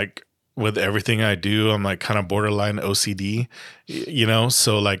I'm like, with everything I do, I'm like kind of borderline OCD,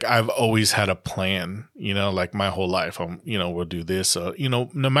 so like I've always had a plan, like my whole life. We'll do this. No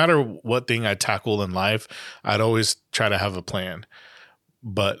matter what thing I tackle in life, I'd always try to have a plan.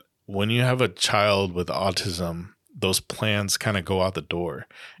 But when you have a child with autism, those plans kind of go out the door,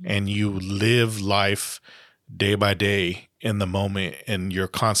 and you live life day by day in the moment, and you're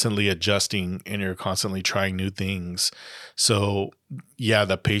constantly adjusting and you're constantly trying new things. So yeah,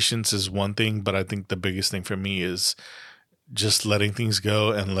 the patience is one thing, but I think the biggest thing for me is just letting things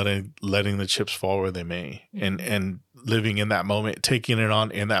go and letting the chips fall where they may, and living in that moment, taking it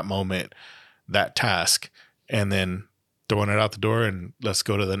on in that moment, that task, and then throwing it out the door and let's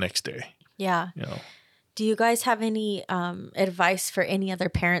go to the next day. Yeah. Do you guys have any advice for any other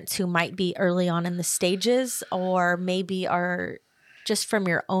parents who might be early on in the stages, or maybe are just from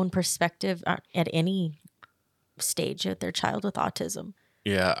your own perspective at any stage of their child with autism?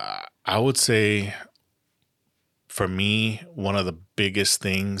 Yeah, I would say for me, one of the biggest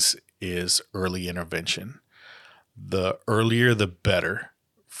things is early intervention. The earlier, the better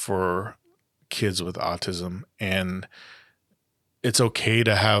for kids with autism. And it's okay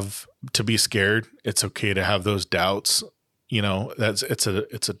to be scared. It's okay to have those doubts. It's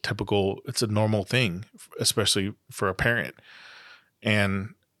a normal thing, especially for a parent.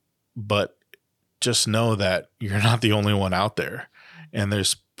 But just know that you're not the only one out there, and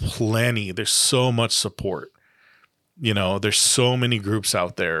there's so much support. There's so many groups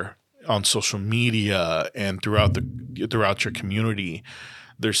out there on social media and throughout your community.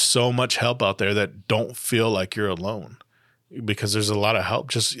 There's so much help out there that don't feel like you're alone, because there's a lot of help.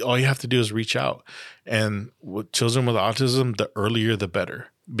 Just all you have to do is reach out. And with children with autism, the earlier the better,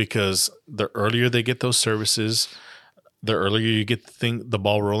 because the earlier they get those services, the earlier you get the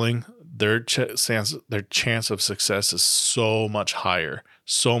ball rolling, their chance of success is so much higher,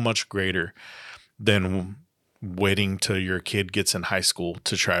 so much greater than waiting till your kid gets in high school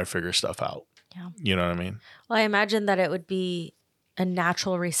to try to figure stuff out. Yeah. You know what I mean? Well, I imagine that it would be a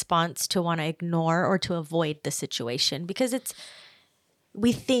natural response to want to ignore or to avoid the situation, because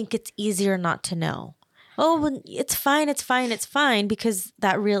we think it's easier not to know. oh, well, it's fine, because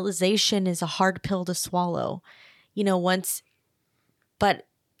that realization is a hard pill to swallow, but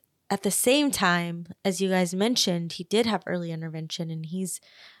at the same time, as you guys mentioned, he did have early intervention, and he's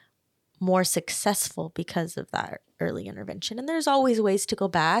more successful because of that early intervention. And there's always ways to go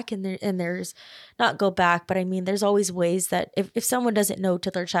back, and there's not go back, but I mean, there's always ways that if someone doesn't know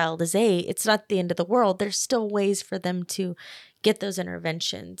till their child is 8, it's not the end of the world. There's still ways for them to get those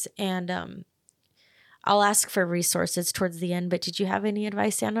interventions. And I'll ask for resources towards the end, but did you have any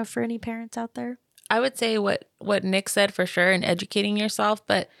advice, Anna, for any parents out there? I would say what Nick said for sure, and educating yourself,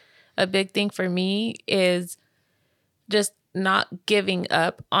 but a big thing for me is just not giving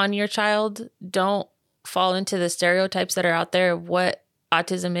up on your child. Don't fall into the stereotypes that are out there of what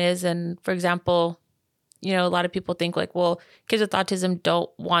autism is. And for example, a lot of people think like, well, kids with autism don't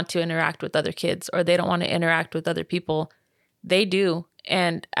want to interact with other kids, or they don't want to interact with other people. They do.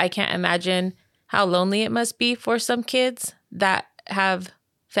 And I can't imagine how lonely it must be for some kids that have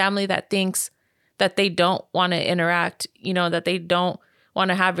family that thinks that they don't want to interact, that they don't want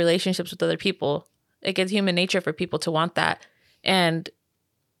to have relationships with other people. Like, it's human nature for people to want that. And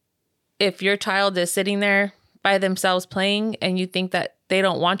if your child is sitting there by themselves playing and you think that they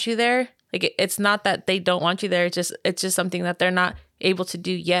don't want you there, like, it's not that they don't want you there. It's just something that they're not able to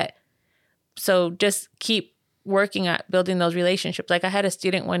do yet. So just keep working at building those relationships. Like, I had a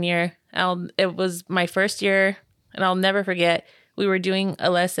student one year, it was my first year, and I'll never forget, we were doing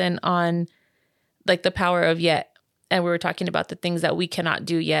a lesson on like the power of yet. And we were talking about the things that we cannot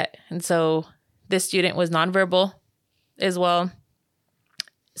do yet. And so this student was nonverbal as well.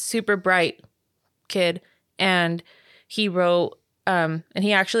 Super bright kid. And he wrote, and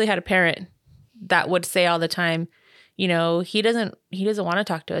he actually had a parent that would say all the time, he doesn't want to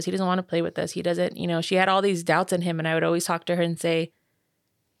talk to us. He doesn't want to play with us. He doesn't, she had all these doubts in him. And I would always talk to her and say,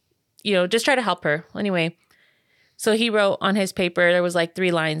 just try to help her. Anyway, so he wrote on his paper, there was like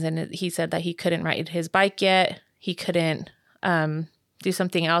 3 lines, and he said that he couldn't ride his bike yet. He couldn't do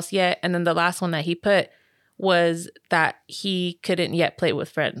something else yet. And then the last one that he put was that he couldn't yet play with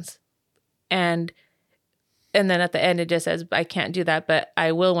friends. And then at the end, it just says, I can't do that, but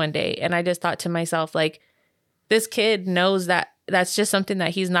I will one day. And I just thought to myself, like, this kid knows that that's just something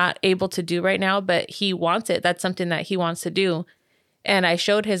that he's not able to do right now, but he wants it. That's something that he wants to do. And I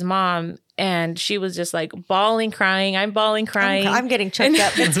showed his mom, and she was just like bawling, crying. I'm bawling, crying. I'm getting choked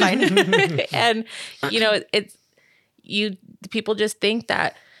up. It's fine. And, people just think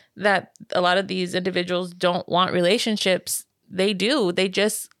that a lot of these individuals don't want relationships. They do. They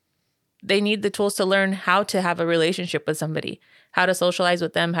need the tools to learn how to have a relationship with somebody, how to socialize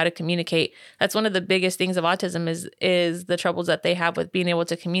with them, how to communicate. That's one of the biggest things of autism is the troubles that they have with being able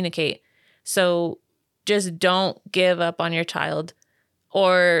to communicate. So just don't give up on your child.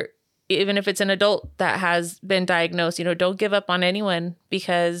 Or even if it's an adult that has been diagnosed, don't give up on anyone,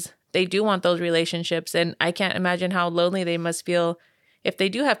 because they do want those relationships. And I can't imagine how lonely they must feel if they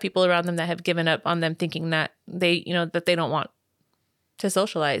do have people around them that have given up on them, thinking that they don't want to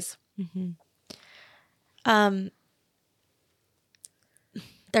socialize. Mm-hmm.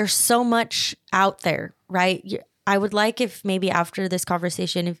 There's so much out there, right? I would like, if maybe after this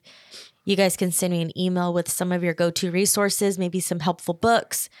conversation, if you guys can send me an email with some of your go-to resources, maybe some helpful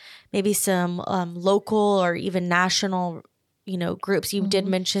books, maybe some local or even national, groups. You did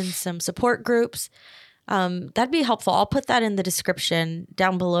mention some support groups. That'd be helpful. I'll put that in the description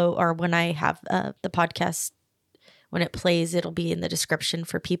down below, or when I have the podcast, when it plays, it'll be in the description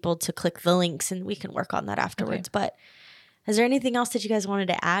for people to click the links, and we can work on that afterwards. Okay. But is there anything else that you guys wanted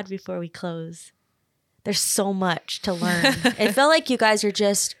to add before we close? There's so much to learn. It felt like you guys are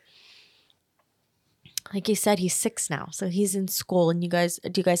just, like you said, he's 6 now, so he's in school. And do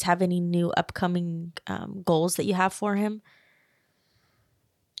you guys have any new upcoming goals that you have for him?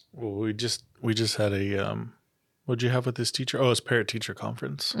 Well, we just had a what'd you have with this teacher? Oh, it's parent teacher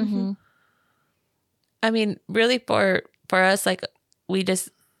conference. Mm-hmm. I mean, really for us, like, we just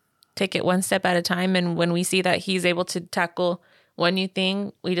take it one step at a time. And when we see that he's able to tackle one new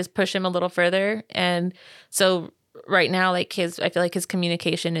thing, we just push him a little further. And so right now, like, I feel like his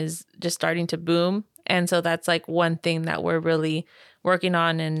communication is just starting to boom. And so that's like one thing that we're really working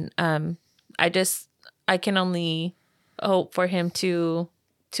on. And I can only hope for him to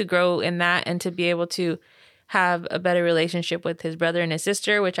grow in that, and to be able to have a better relationship with his brother and his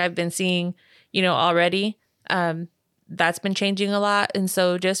sister, which I've been seeing, already. That's been changing a lot. And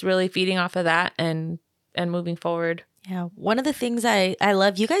so just really feeding off of that and moving forward. Yeah. One of the things I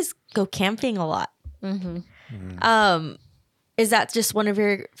love, you guys go camping a lot. Mm-hmm. Mm-hmm. Is that just one of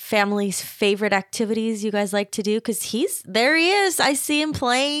your family's favorite activities you guys like to do? Because there he is. I see him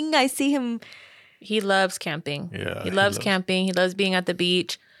playing. I see him He loves camping. Yeah, he loves camping. He loves being at the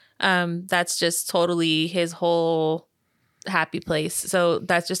beach. That's just totally his whole happy place. So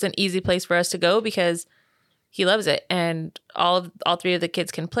that's just an easy place for us to go because he loves it, and all three of the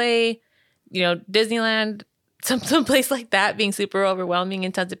kids can play. You know, Disneyland, some place like that being super overwhelming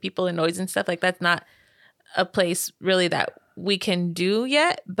and tons of people and noise and stuff, like that's not a place really that we can do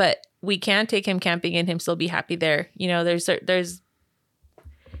yet, but we can take him camping and him still be happy there. You know, there's a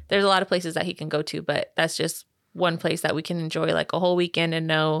lot of places that he can go to, but that's just one place that we can enjoy like a whole weekend and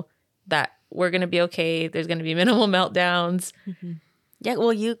know that we're going to be okay. There's going to be minimal meltdowns. Mm-hmm. Yeah.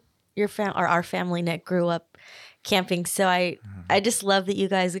 Well, our family, Nick, grew up camping. So I just love that you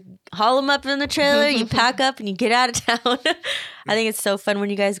guys haul them up in the trailer, you pack up and you get out of town. I think it's so fun. When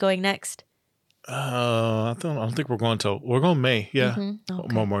you guys going next? I don't think we're going May. Yeah. Mm-hmm.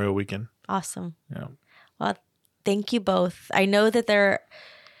 Okay. Memorial weekend. Awesome. Yeah. Well, thank you both. I know that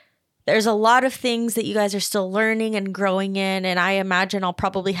there's a lot of things that you guys are still learning and growing in. And I imagine I'll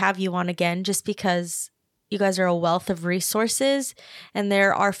probably have you on again just because you guys are a wealth of resources. And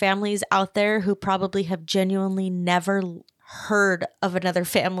there are families out there who probably have genuinely never heard of another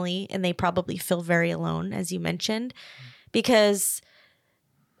family. And they probably feel very alone, as you mentioned, because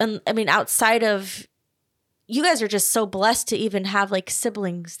I mean, outside of, you guys are just so blessed to even have like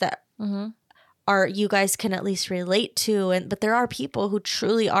siblings that you guys can at least relate to. But there are people who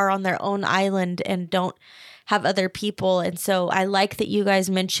truly are on their own island and don't have other people. And so I like that you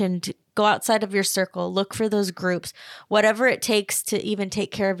guys mentioned, go outside of your circle, look for those groups, whatever it takes to even take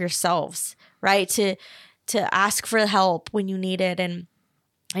care of yourselves, right? To ask for help when you need it. And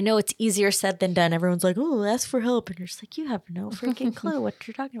I know it's easier said than done. Everyone's like, oh, ask for help. And you're just like, you have no freaking clue what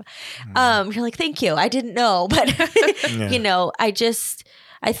you're talking about. You're like, thank you. I didn't know. But, you know, I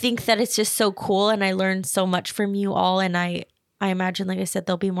think that it's just so cool. And I learned so much from you all. And I imagine, like I said,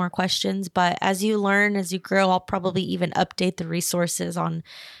 there'll be more questions. But as you learn, as you grow, I'll probably even update the resources on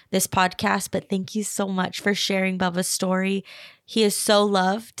this podcast. But thank you so much for sharing Bubba's story. He is so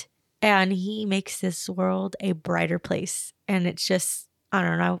loved and he makes this world a brighter place. And it's just, I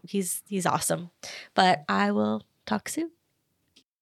don't know. He's awesome. But I will talk soon.